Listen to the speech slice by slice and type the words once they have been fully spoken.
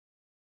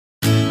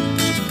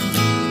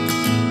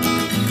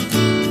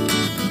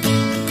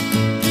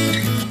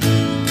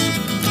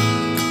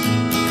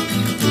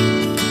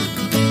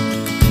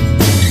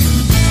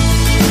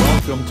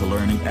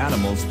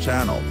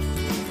channel.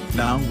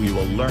 Now we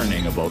will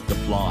learning about the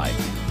fly.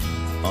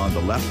 On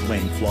the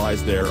left-wing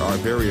flies there are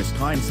various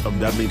kinds of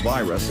deadly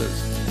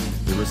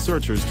viruses. The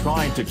researchers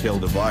tried to kill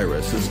the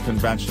viruses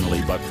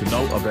conventionally but to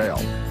no avail.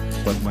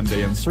 But when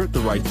they insert the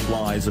right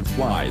flies,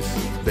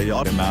 they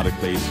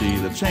automatically see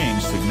the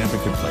change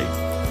significantly.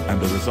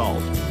 And the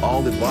result,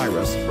 all the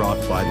virus brought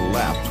by the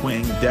left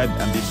wing dead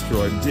and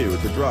destroyed due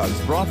to drugs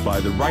brought by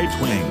the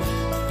right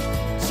wing.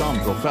 Some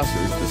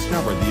professors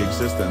discovered the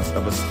existence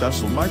of a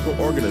special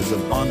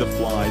microorganism on the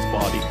fly's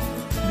body.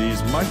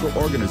 These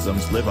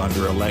microorganisms live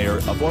under a layer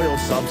of oil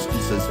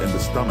substances in the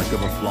stomach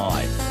of a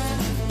fly.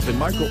 The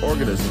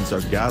microorganisms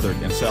are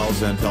gathered in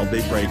cells until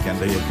they break, and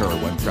they occur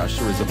when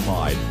pressure is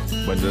applied.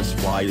 When this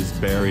fly is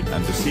buried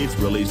and the seeds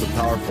release a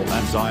powerful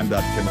enzyme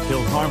that can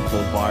kill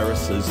harmful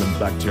viruses and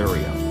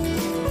bacteria.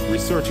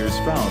 Researchers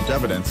found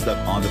evidence that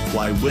on the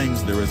fly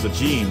wings there is a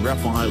gene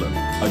refilin,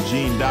 a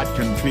gene that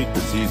can treat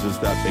diseases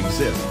that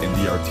exist in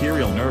the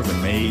arterial nerve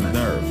and meina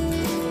nerve.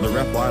 The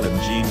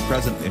refilin gene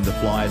present in the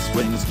fly's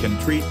wings can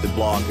treat the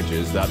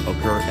blockages that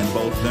occur in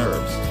both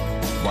nerves.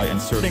 By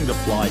inserting the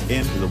fly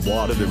into the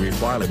water, the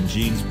refilin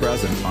genes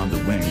present on the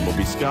wing will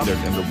be scattered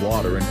in the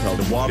water until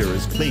the water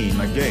is clean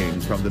again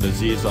from the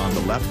disease on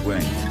the left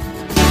wing.